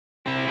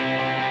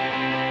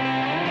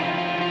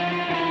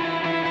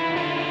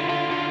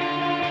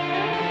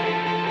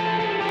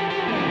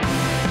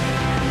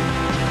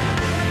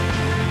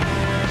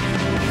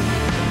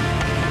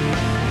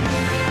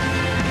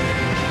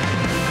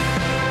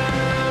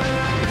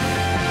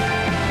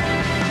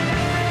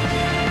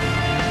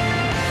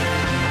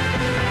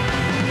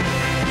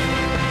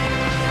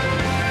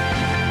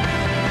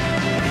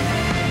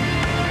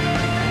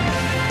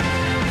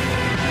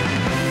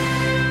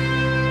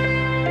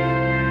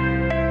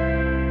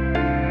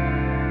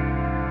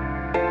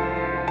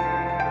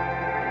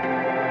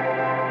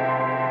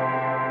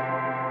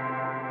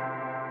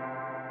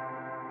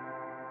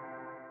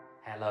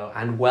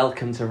and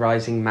welcome to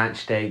Rising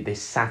Match Day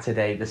this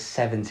Saturday, the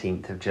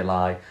 17th of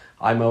July.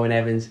 I'm Owen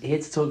Evans, here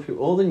to talk through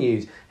all the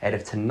news ahead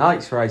of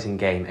tonight's Rising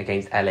game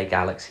against LA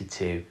Galaxy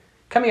 2.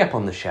 Coming up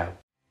on the show.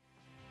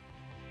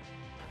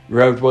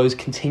 Road woes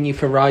continue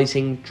for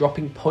Rising,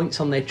 dropping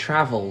points on their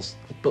travels,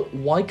 but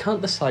why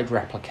can't the side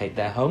replicate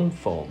their home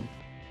form?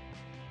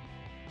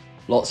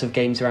 Lots of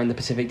games around the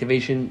Pacific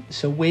Division,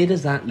 so where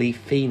does that leave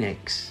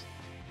Phoenix?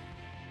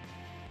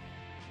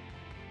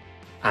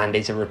 And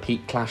is a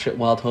repeat clash at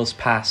Wild Horse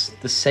Pass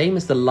the same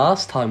as the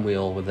last time we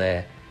all were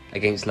there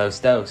against Los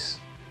Dos?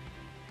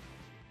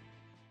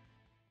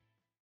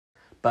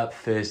 But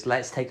first,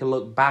 let's take a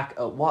look back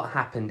at what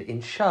happened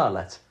in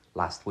Charlotte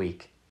last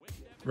week.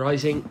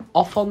 Rising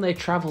off on their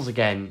travels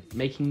again,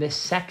 making their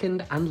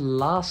second and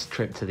last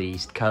trip to the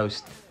East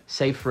Coast,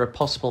 save for a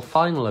possible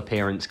final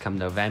appearance come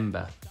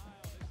November.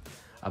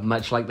 And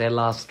much like their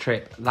last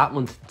trip, that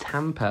one to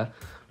Tampa,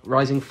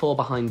 Rising fall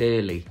behind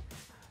early.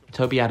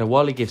 Toby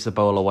Adewale gives the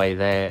ball away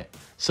there.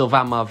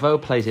 Sylvain Marveaux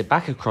plays it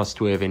back across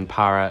to Irvin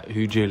Parra,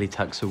 who duly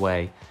tucks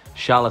away.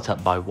 Charlotte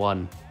up by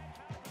 1.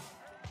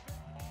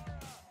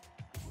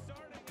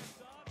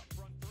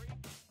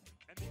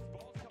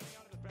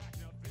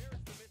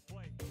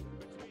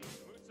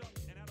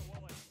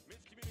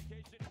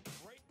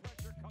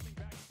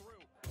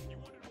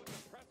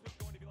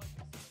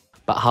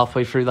 But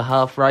halfway through the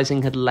half,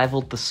 Rising had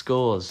levelled the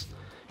scores.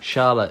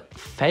 Charlotte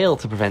failed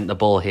to prevent the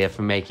ball here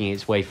from making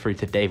its way through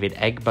to David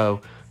Egbo,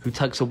 who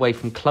tucks away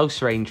from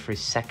close range for his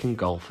second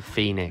goal for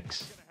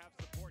Phoenix.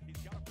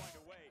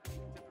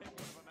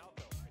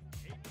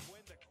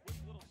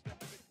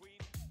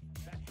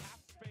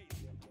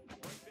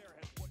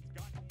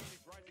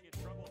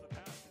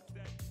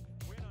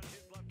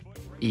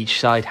 Each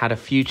side had a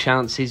few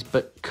chances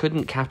but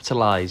couldn't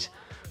capitalise,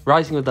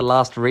 Rising with the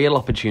last real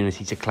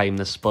opportunity to claim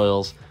the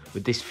spoils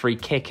with this free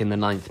kick in the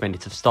 9th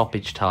minute of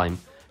stoppage time.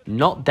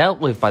 Not dealt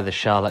with by the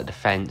Charlotte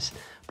defence,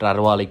 but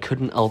Adewale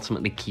couldn't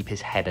ultimately keep his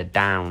header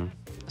down.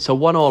 So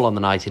 1-1 on the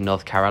night in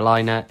North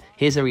Carolina.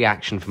 Here's a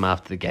reaction from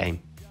after the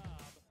game.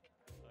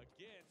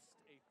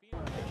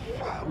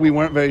 We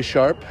weren't very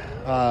sharp.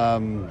 I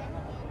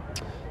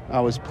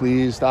was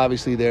pleased.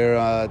 Obviously,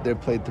 they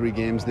played 3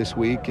 games this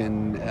week,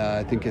 and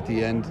I think at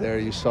the end there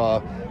you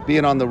saw,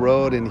 being on the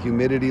road in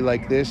humidity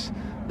like this,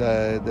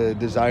 the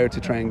desire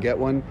to try and get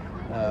one.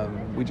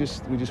 We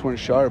just weren't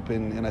sharp,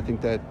 and I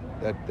think that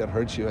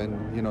hurts you.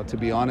 And you know, to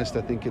be honest,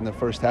 I think in the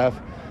first half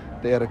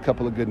they had a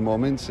couple of good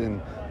moments, and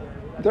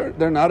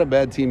they're not a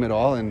bad team at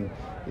all. And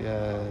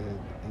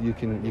you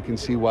can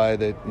see why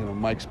that. You know,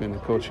 Mike's been a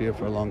coach here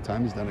for a long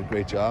time. He's done a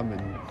great job,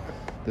 and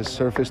the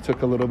surface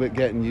took a little bit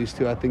getting used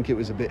to. I think it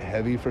was a bit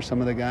heavy for some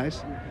of the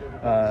guys.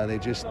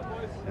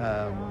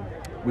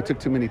 We took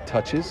too many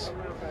touches,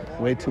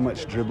 way too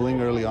much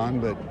dribbling early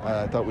on, but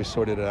I thought we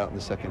sorted it out in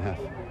the second half.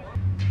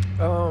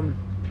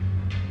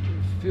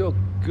 Feel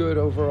good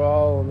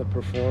overall on the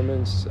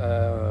performance.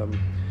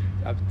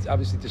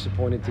 Obviously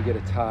disappointed to get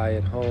a tie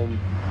at home,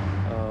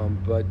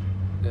 but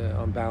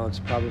on balance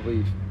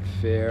probably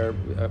fair.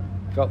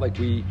 Felt like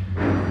we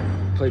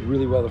played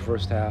really well the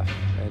first half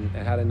and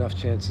had enough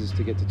chances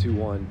to get to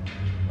 2-1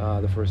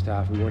 the first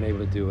half. We weren't able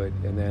to do it,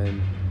 and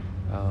then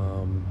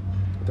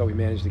I thought we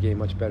managed the game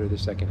much better the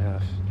second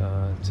half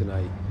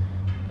tonight.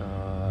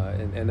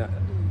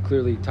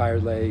 Clearly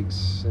tired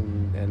legs,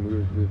 and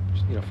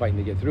we were fighting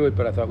to get through it,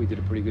 but I thought we did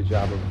a pretty good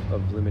job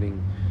of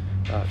limiting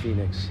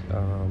Phoenix.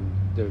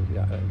 They're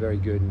a very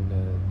good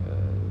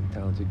and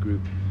talented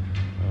group.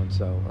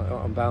 So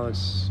on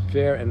balance,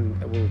 fair,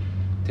 and we'll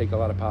take a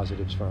lot of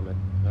positives from it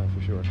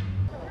for sure.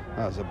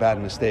 That was a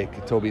bad mistake.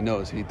 Toby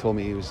knows. He told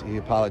me he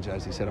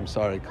apologized. He said, "I'm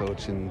sorry,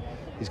 coach," and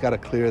he's got to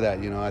clear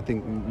that. You know, I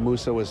think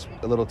Musa was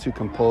a little too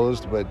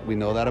composed, but we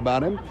know that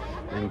about him,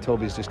 and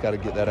Toby's just got to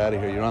get that out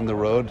of here. You're on the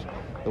road.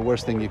 The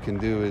worst thing you can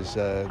do is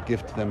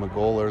gift them a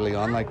goal early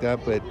on like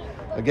that. But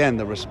again,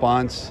 the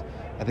response,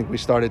 I think we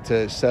started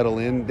to settle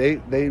in.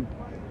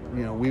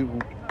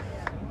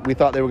 We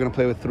thought they were going to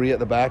play with 3 at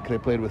the back. They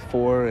played with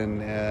 4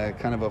 and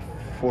kind of a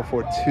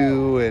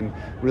 4-4-2, and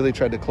really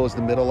tried to close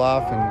the middle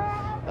off.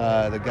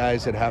 And the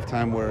guys at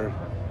halftime were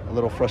a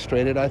little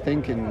frustrated, I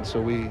think. And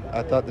so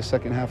I thought the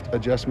second half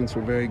adjustments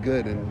were very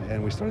good,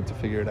 and we started to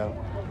figure it out.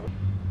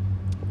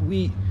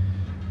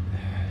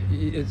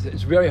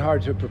 It's very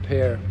hard to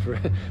prepare for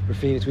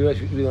Phoenix. We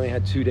only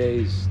had 2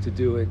 days to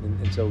do it,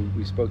 and so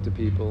we spoke to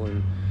people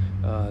and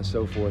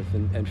so forth,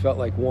 and felt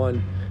like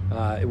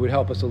it would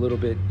help us a little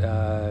bit,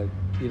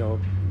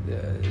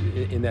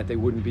 in that they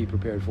wouldn't be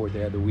prepared for it.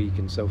 They had the week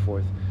and so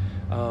forth.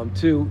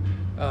 2,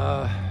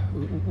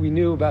 we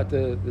knew about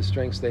the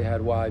strengths they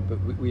had wide, but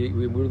we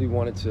really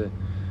wanted to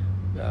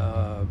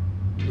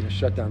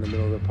shut down the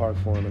middle of the park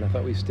for them, and I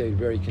thought we stayed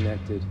very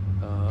connected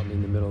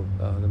in the middle.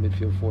 The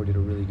midfield 4 did a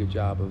really good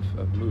job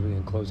of moving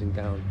and closing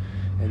down,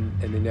 and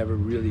they never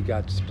really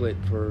got split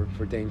for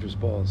dangerous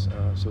balls,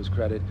 so it's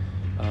credit.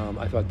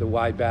 I thought the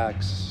wide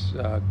backs,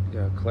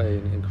 Clay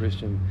and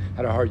Christian,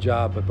 had a hard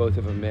job, but both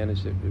of them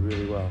managed it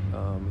really well.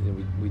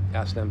 We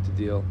asked them to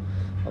deal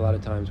a lot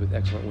of times with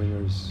excellent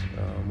wingers,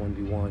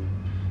 1v1,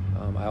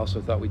 I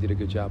also thought we did a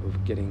good job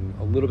of getting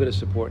a little bit of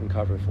support and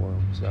cover for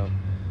him. So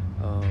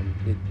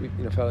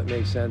we felt it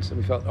made sense, and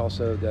we felt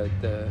also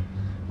that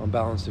on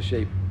balance the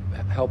shape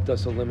helped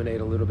us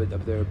eliminate a little bit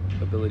of their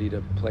ability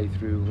to play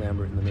through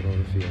Lambert in the middle of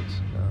the fields.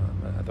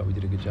 I thought we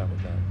did a good job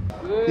with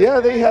that. Yeah,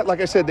 they had,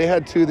 like I said, they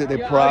had two that they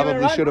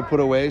probably should have put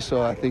away.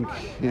 So I think,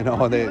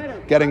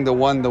 they getting the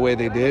one the way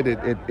they did,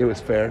 it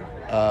was fair.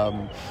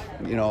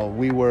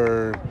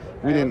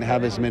 We didn't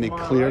have as many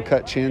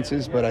clear-cut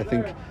chances, but I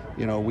think,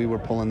 we were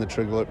pulling the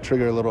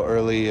trigger a little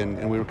early,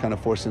 and we were kind of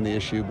forcing the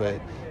issue.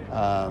 But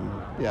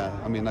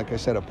like I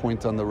said, a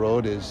point on the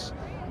road is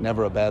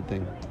never a bad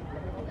thing.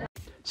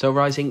 So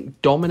Rising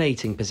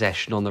dominating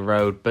possession on the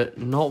road, but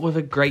not with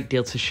a great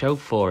deal to show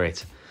for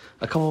it.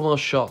 A couple more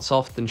shots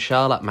off than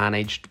Charlotte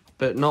managed,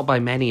 but not by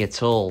many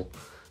at all.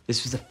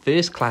 This was the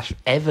first clash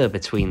ever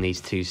between these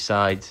two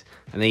sides,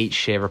 and they each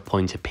share a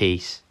point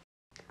apiece.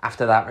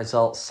 After that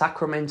result,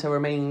 Sacramento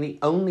remaining the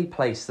only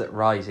place that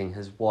Rising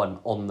has won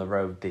on the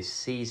road this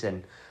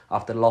season,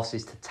 after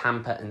losses to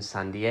Tampa and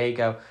San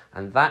Diego,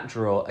 and that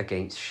draw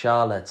against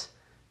Charlotte.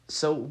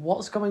 So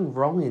what's going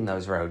wrong in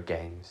those road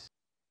games?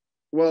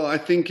 Well, I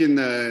think in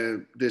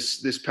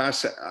this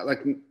past,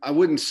 I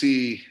wouldn't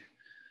see,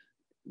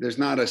 there's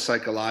not a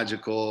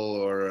psychological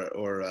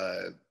or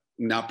a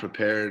not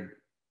prepared,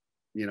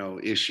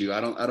 issue. I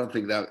don't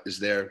think that is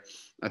there.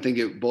 I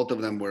think both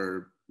of them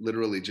were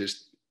literally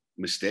just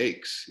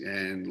mistakes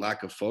and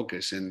lack of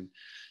focus. And,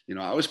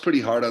 I was pretty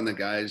hard on the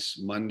guys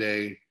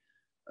Monday,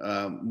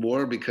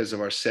 more because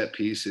of our set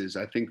pieces.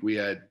 I think we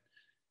had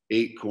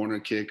 8 corner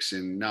kicks,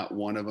 and not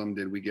one of them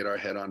did we get our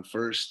head on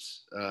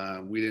first.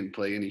 We didn't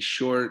play any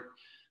short.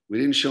 We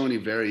didn't show any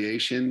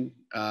variation.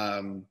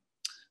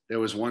 There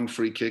was one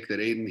free kick that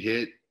Aiden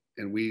hit,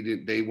 and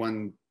they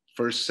won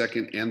first,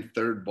 second, and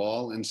third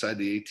ball inside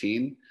the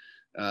 18.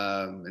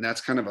 And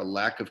that's kind of a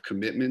lack of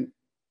commitment,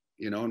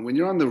 and when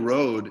you're on the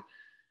road,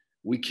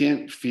 we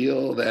can't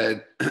feel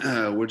that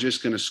we're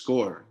just going to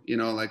score.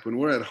 Like when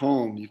we're at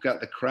home, you've got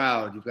the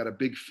crowd, you've got a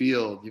big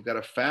field, you've got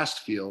a fast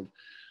field,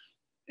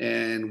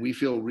 and we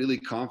feel really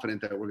confident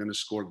that we're going to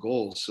score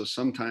goals. So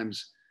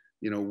sometimes,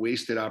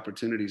 wasted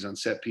opportunities on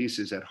set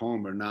pieces at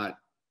home are not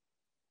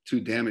too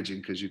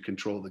damaging because you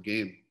control the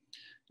game.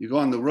 You go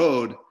on the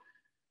road,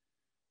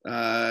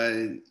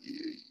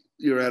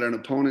 you're at an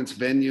opponent's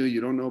venue,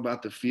 you don't know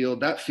about the field.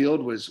 That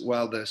field was,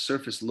 while the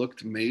surface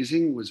looked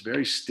amazing, was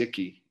very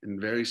sticky and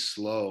very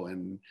slow.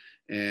 And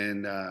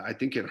I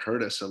think it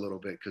hurt us a little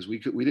bit because we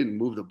didn't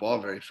move the ball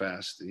very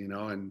fast,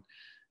 and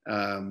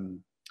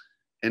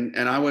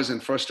I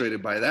wasn't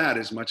frustrated by that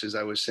as much as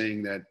I was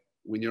saying that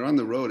when you're on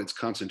the road, it's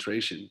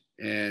concentration.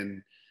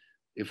 And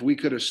if we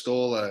could have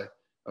stole a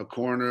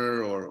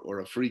corner or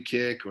a free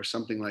kick or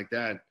something like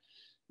that,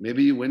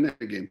 maybe you win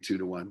that game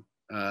 2-1.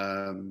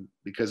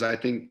 Because I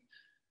think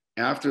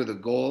after the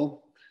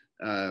goal,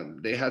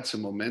 they had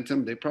some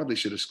momentum. They probably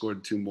should have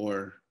scored 2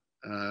 more.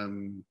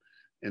 And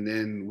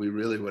then we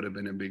really would have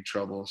been in big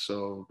trouble.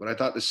 But I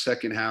thought the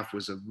second half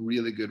was a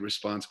really good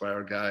response by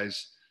our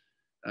guys.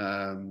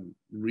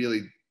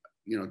 Really,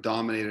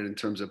 dominated in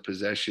terms of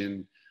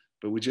possession,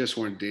 but we just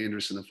weren't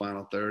dangerous in the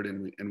final third,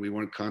 and we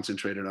weren't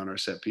concentrated on our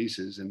set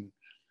pieces.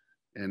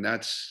 And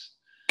that's,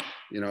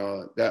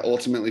 that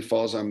ultimately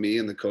falls on me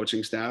and the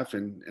coaching staff.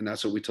 And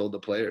that's what we told the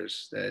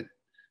players, that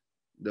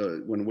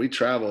when we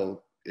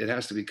travel, it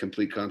has to be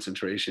complete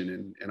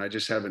concentration. And I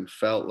just haven't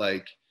felt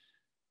like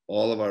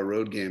all of our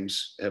road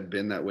games have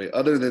been that way,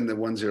 other than the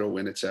 1-0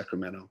 win at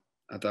Sacramento.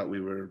 I thought we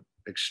were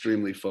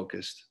extremely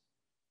focused.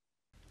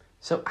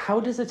 So how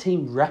does the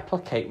team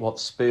replicate what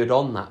spurred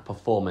on that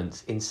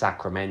performance in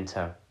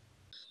Sacramento?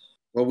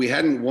 Well, we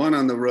hadn't won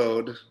on the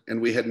road,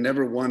 and we had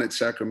never won at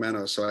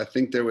Sacramento. So I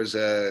think there was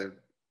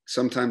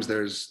sometimes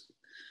there's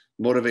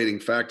motivating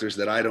factors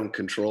that I don't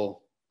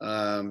control.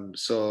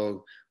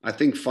 So I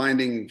think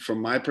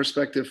from my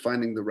perspective,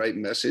 finding the right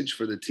message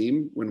for the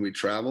team when we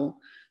travel,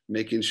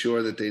 making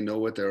sure that they know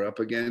what they're up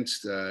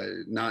against,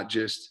 not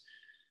just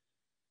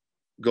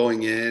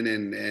going in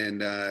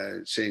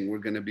and saying we're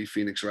going to be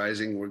Phoenix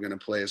Rising, we're going to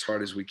play as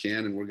hard as we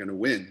can, and we're going to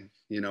win.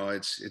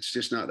 It's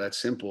just not that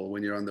simple.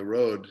 When you're on the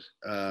road,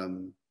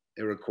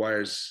 it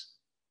requires,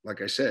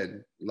 like I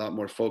said, a lot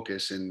more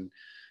focus, and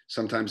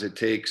sometimes it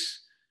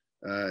takes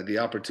the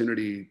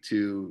opportunity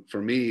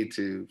for me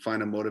to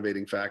find a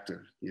motivating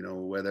factor.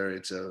 Whether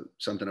it's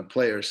something a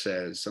player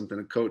says, something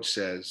a coach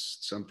says,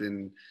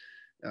 something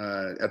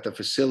at the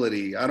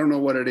facility. I don't know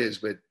what it is,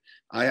 but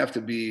I have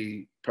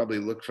to probably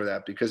look for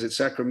that, because at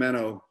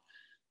Sacramento,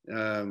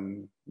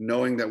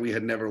 knowing that we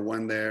had never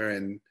won there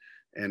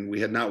and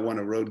we had not won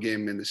a road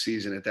game in the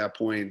season at that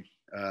point,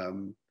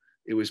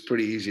 it was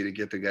pretty easy to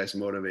get the guys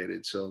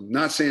motivated. So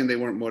not saying they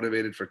weren't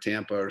motivated for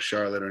Tampa or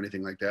Charlotte or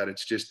anything like that.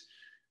 It's just,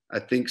 I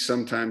think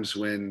sometimes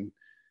when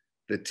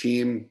the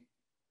team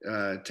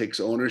takes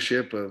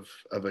ownership of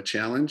a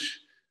challenge,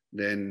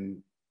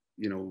 then,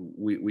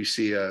 we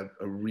see a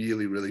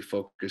really, really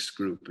focused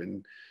group.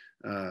 And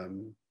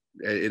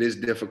it is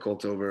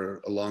difficult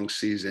over a long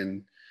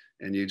season,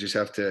 and you just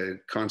have to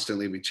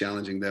constantly be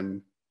challenging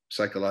them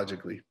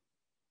psychologically.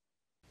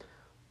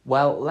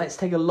 Well, let's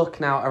take a look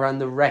now around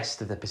the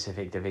rest of the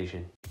Pacific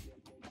Division.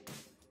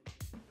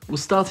 We'll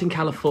start in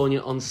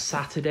California on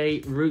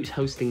Saturday, Root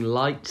hosting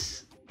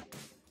Lights.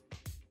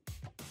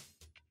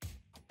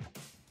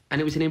 And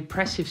it was an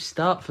impressive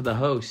start for the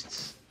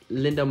hosts.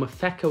 Lindo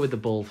Mafeka with the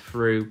ball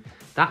through.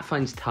 That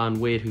finds Tarn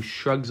Weird, who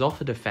shrugs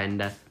off a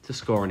defender to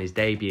score on his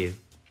debut.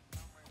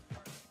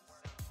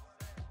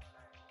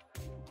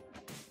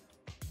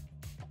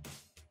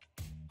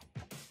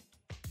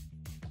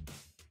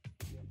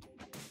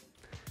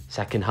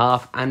 Second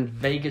half, and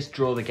Vegas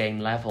draw the game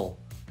level.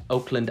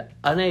 Oakland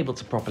unable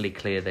to properly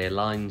clear their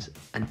lines,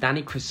 and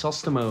Danny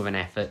Chrysostomo with an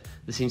effort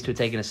that seems to have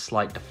taken a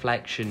slight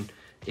deflection.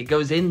 It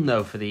goes in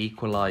though for the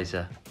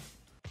equaliser.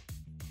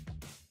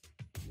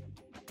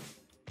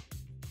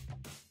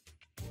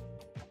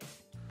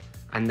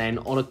 And then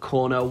on a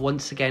corner,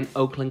 once again,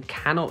 Oakland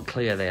cannot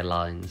clear their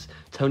lines.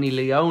 Tony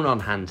Leone on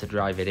hand to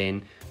drive it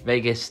in.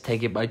 Vegas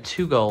take it by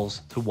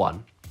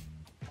 2-1.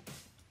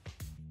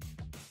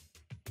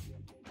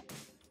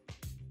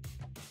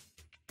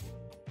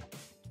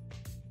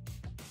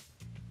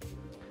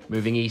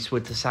 Moving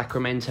eastward to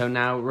Sacramento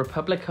now,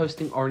 Republic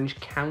hosting Orange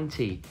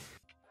County.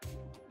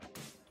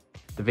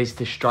 The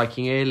visitors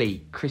striking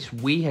early, Chris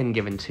Weehan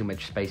given too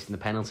much space in the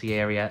penalty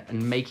area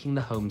and making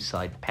the home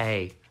side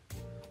pay.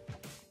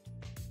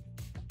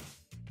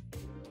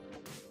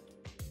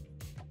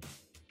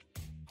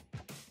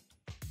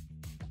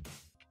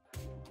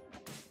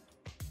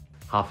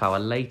 Half hour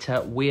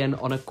later, Weehan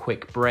on a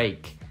quick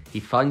break. He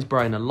finds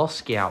Brian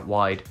Oloski out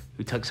wide,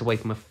 who tucks away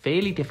from a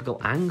fairly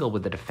difficult angle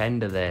with the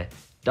defender there,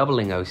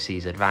 doubling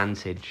OC's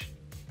advantage.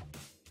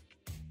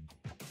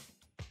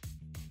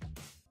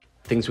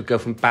 Things would go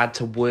from bad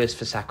to worse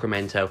for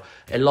Sacramento.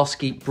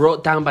 Oloski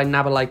brought down by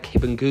Nabalai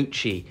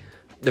Kibanguchi.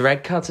 The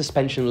red card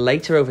suspension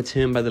later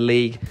overturned by the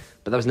league,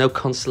 but there was no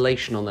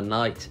consolation on the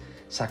night.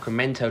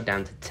 Sacramento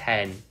down to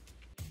 10.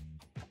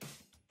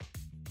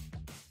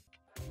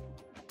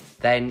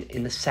 Then,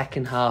 in the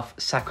second half,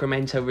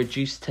 Sacramento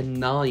reduced to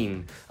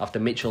 9 after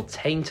Mitchell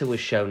Tainter was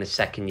shown a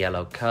second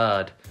yellow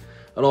card.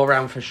 An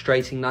all-round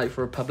frustrating night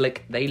for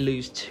Republic, they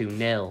lose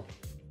 2-0.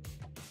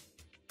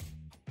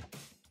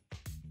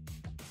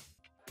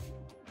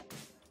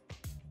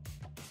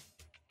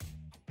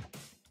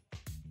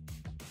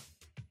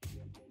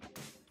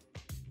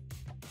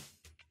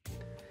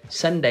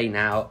 Sunday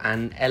now,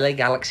 and LA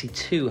Galaxy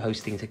 2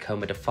 hosting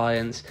Tacoma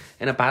Defiance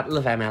in a battle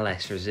of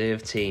MLS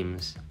reserve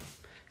teams.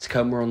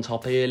 Tacoma on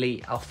top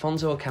early,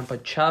 Alfonso Ocampo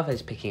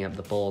Chavez picking up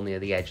the ball near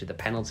the edge of the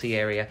penalty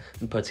area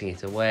and putting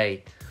it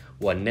away.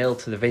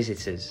 1-0 to the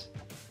visitors.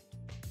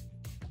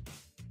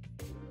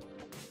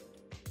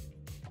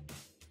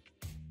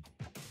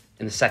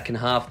 In the second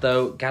half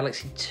though,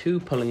 Galaxy 2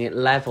 pulling it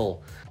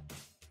level.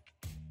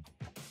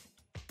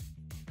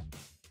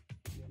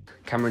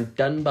 Cameron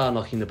Dunbar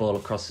knocking the ball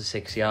across the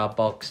 6-yard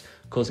box,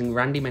 causing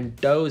Randy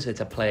Mendoza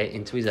to play it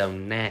into his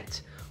own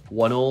net.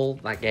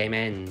 1-1, that game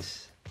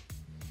ends.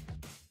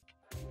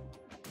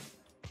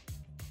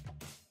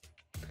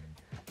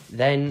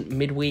 Then,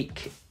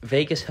 midweek,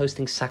 Vegas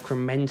hosting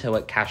Sacramento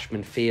at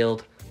Cashman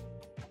Field.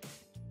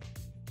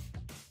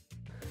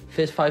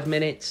 First 5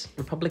 minutes,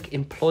 Republic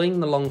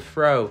employing the long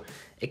throw.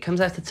 It comes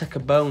out to Tucker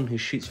Bone, who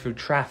shoots through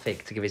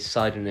traffic to give his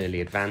side an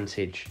early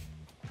advantage.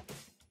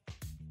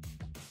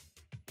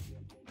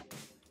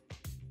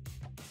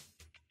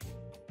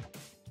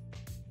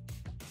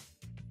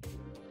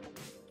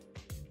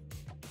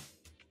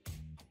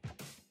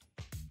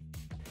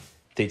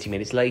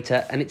 Minutes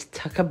later, and it's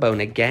Tucker Bone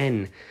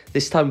again,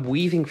 this time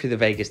weaving through the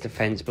Vegas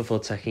defence before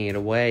tucking it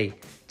away.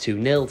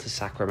 2-0 to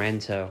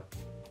Sacramento.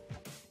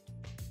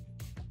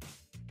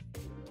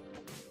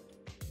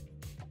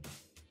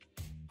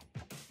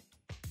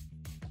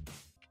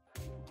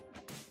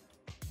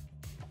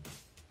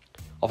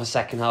 Off a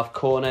second half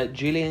corner,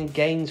 Julian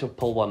Gaines would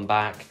pull one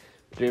back,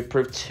 but it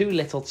proved too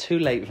little too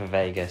late for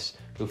Vegas,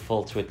 who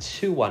fall to a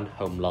 2-1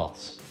 home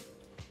loss.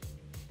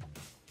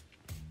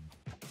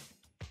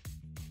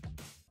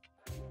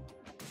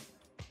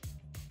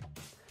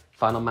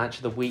 Final match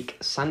of the week,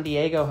 San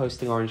Diego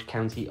hosting Orange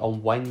County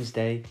on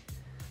Wednesday.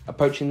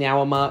 Approaching the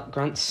hour mark,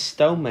 Grant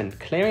Stoneman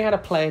clearing out a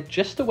player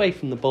just away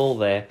from the ball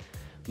there.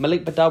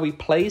 Malik Badawi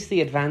plays the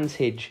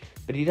advantage,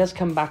 but he does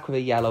come back with a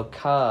yellow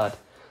card.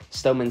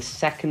 Stoneman's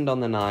second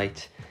on the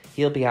night.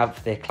 He'll be out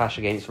for their clash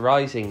against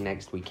Rising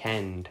next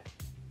weekend.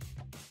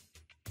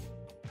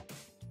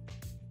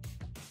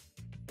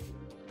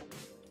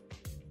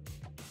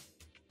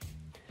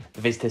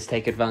 The visitors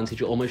take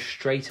advantage almost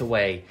straight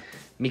away.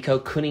 Mikko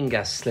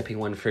Kuningas slipping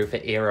one through for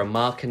Eero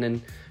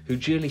Markkanen, who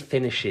duly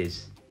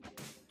finishes.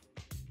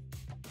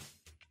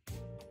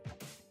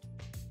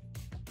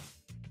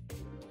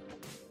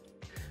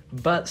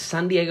 But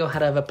San Diego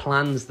had other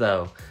plans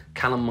though.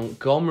 Callum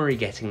Montgomery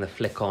getting the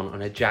flick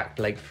on a Jack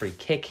Blake free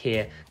kick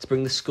here to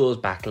bring the scores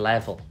back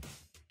level.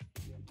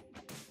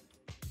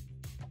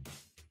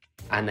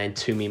 And then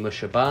Tumi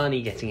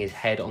Mushabani getting his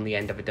head on the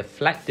end of a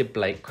deflected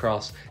Blake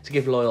cross to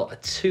give Loyal a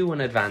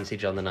 2-1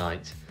 advantage on the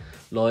night.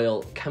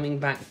 Loyal coming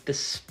back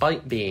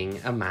despite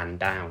being a man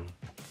down.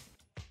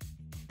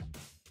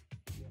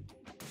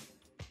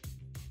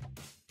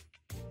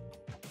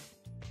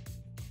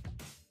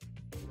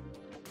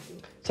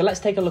 So let's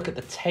take a look at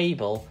the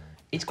table.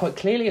 It's quite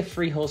clearly a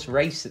three-horse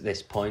race at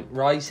this point.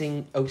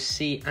 Rising,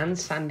 OC and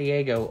San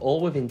Diego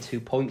all within 2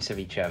 points of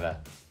each other.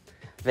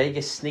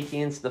 Vegas sneaking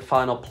into the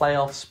final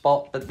playoff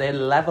spot, but they're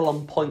level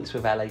on points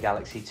with LA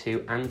Galaxy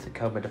 2 and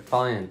Tacoma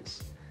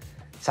Defiance.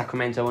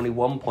 Sacramento only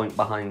 1 point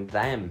behind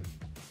them.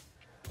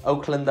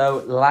 Oakland, though,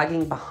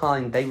 lagging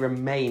behind, they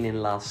remain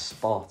in last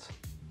spot.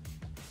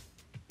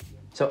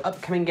 So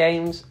upcoming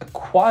games, a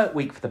quiet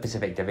week for the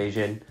Pacific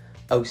Division.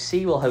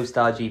 OC will host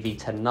RGV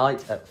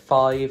tonight at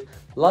 5.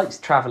 Lights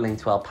travelling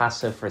to El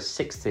Paso for a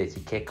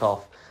 6:30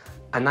 kickoff.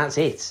 And that's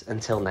it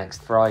until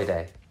next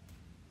Friday.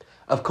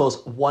 Of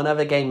course, one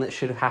other game that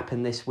should have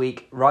happened this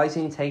week,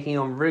 Rising taking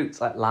on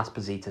Roots at Las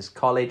Positas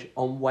College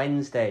on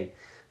Wednesday.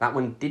 That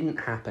one didn't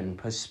happen,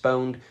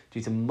 postponed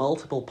due to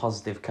multiple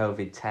positive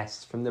COVID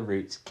tests from the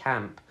Roots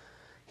camp.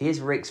 Here's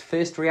Rick's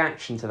first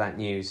reaction to that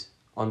news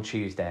on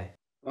Tuesday.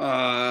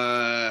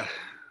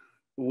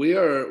 We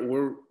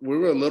were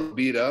a little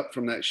beat up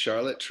from that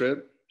Charlotte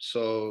trip.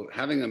 So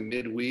having a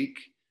midweek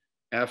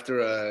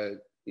after a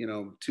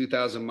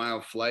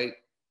 2,000-mile flight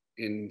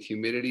in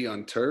humidity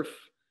on turf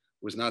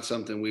was not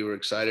something we were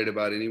excited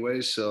about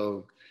anyways.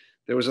 So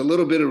there was a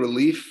little bit of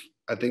relief,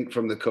 I think,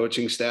 from the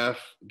coaching staff.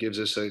 Gives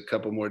us a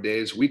couple more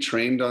days. We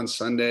trained on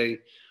Sunday.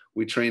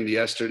 We trained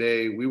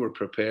yesterday. We were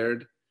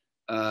prepared.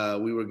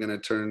 We were going to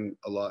turn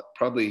a lot.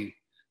 Probably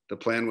the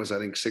plan was, I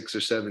think, 6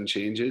 or 7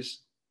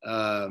 changes.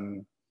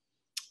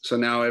 So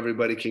now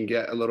everybody can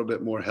get a little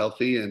bit more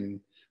healthy,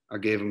 and I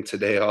gave them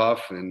today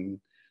off and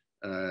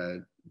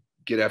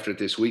get after it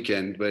this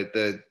weekend. But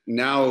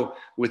now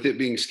with it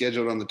being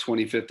scheduled on the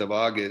 25th of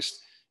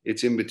August,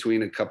 it's in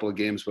between a couple of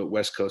games, but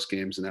West Coast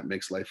games, and that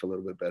makes life a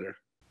little bit better.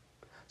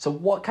 So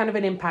what kind of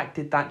an impact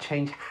did that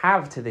change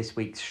have to this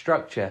week's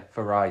structure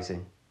for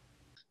Rising?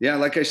 Yeah,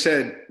 like I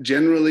said,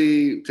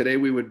 generally today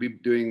we would be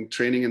doing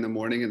training in the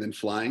morning and then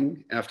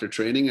flying after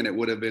training, and it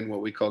would have been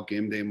what we call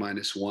game day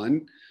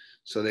 -1.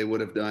 So they would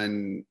have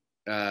done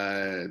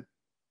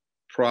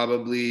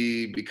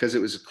probably, because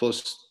it was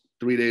close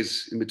 3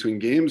 days in between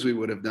games, we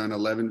would have done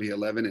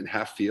 11v11 in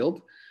half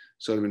field.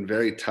 So it would have been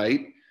very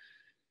tight.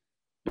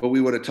 But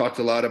we would have talked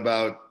a lot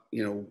about,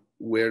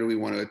 where do we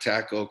want to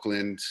attack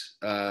Oakland?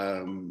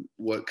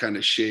 What kind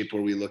of shape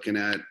are we looking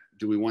at?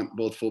 Do we want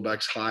both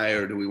fullbacks high,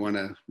 or do we want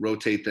to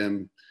rotate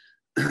them?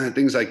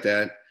 Things like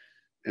that.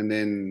 And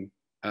then,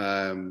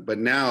 but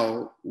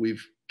now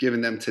we've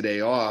given them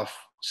today off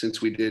since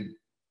we did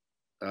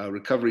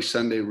recovery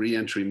Sunday,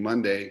 re-entry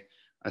Monday.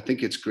 I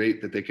think it's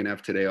great that they can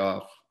have today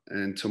off.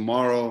 And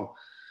tomorrow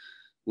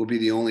will be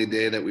the only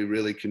day that we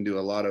really can do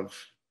a lot of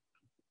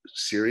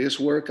serious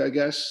work, I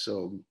guess.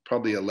 So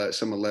probably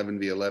some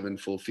 11v11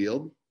 full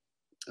field,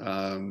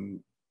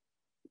 and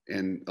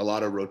a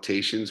lot of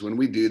rotations. When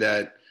we do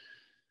that,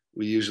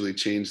 we usually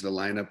change the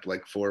lineup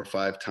like 4 or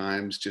 5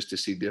 times just to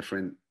see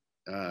different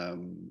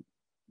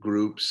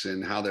groups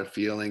and how they're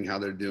feeling, how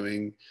they're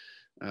doing.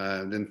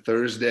 Then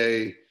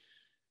Thursday,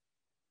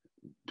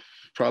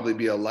 probably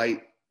be a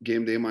light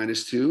game day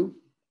 -2.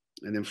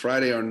 And then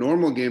Friday, our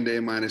normal game day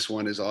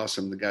 -1 is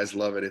awesome. The guys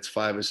love it. It's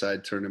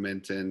 5-a-side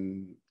tournament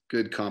and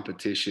good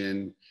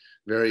competition,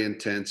 very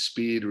intense,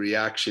 speed,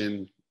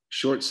 reaction,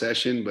 short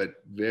session, but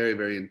very,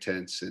 very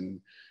intense.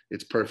 And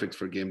it's perfect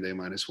for game day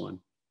 -1.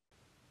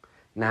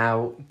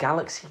 Now,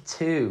 Galaxy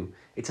 2.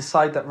 It's a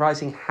side that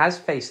Rising has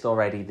faced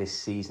already this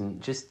season,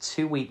 just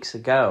 2 weeks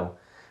ago.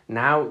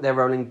 Now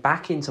they're rolling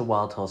back into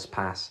Wild Horse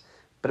Pass.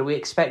 But are we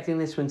expecting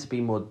this one to be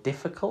more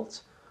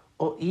difficult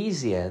or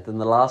easier than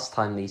the last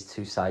time these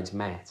two sides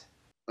met?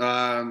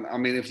 I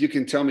mean, if you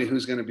can tell me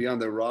who's going to be on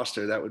the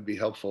roster, that would be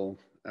helpful.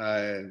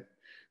 I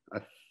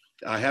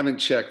haven't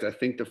checked. I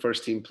think the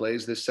first team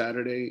plays this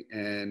Saturday,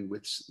 and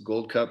with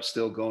Gold Cup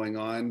still going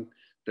on,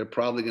 they're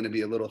probably going to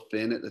be a little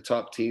thin at the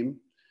top team.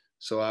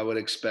 So I would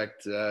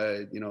expect,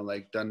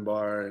 like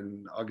Dunbar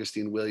and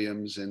Augustine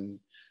Williams and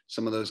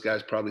some of those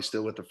guys probably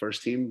still with the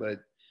first team, but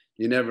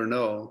you never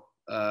know.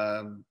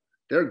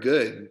 They're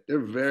good.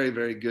 They're very,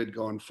 very good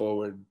going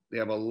forward. They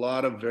have a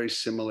lot of very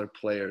similar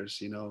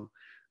players.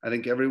 I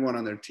think everyone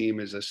on their team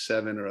is a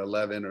 7 or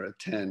 11 or a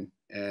 10.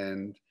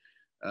 And,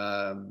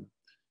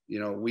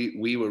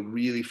 we were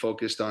really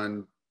focused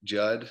on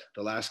Judd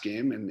the last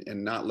game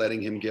and not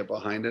letting him get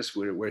behind us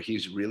where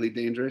he's really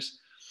dangerous.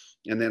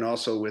 And then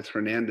also with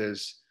Hernandez,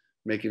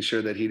 making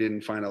sure that he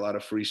didn't find a lot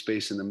of free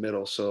space in the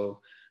middle.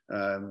 So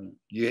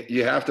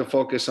you have to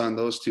focus on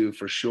those two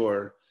for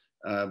sure.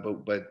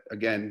 But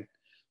again,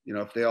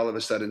 if they all of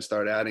a sudden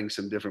start adding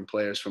some different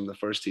players from the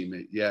first team,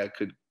 it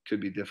could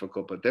be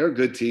difficult. But they're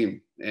a good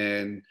team,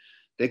 and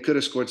they could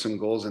have scored some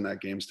goals in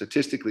that game.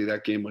 Statistically,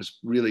 that game was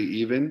really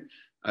even.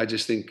 I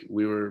just think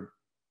we were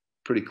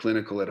pretty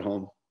clinical at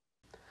home.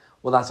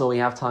 Well, that's all we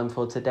have time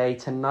for today.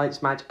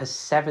 Tonight's match, a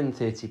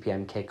 7:30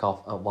 p.m. kickoff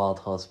at Wild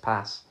Horse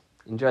Pass.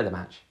 Enjoy the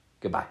match.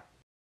 Goodbye.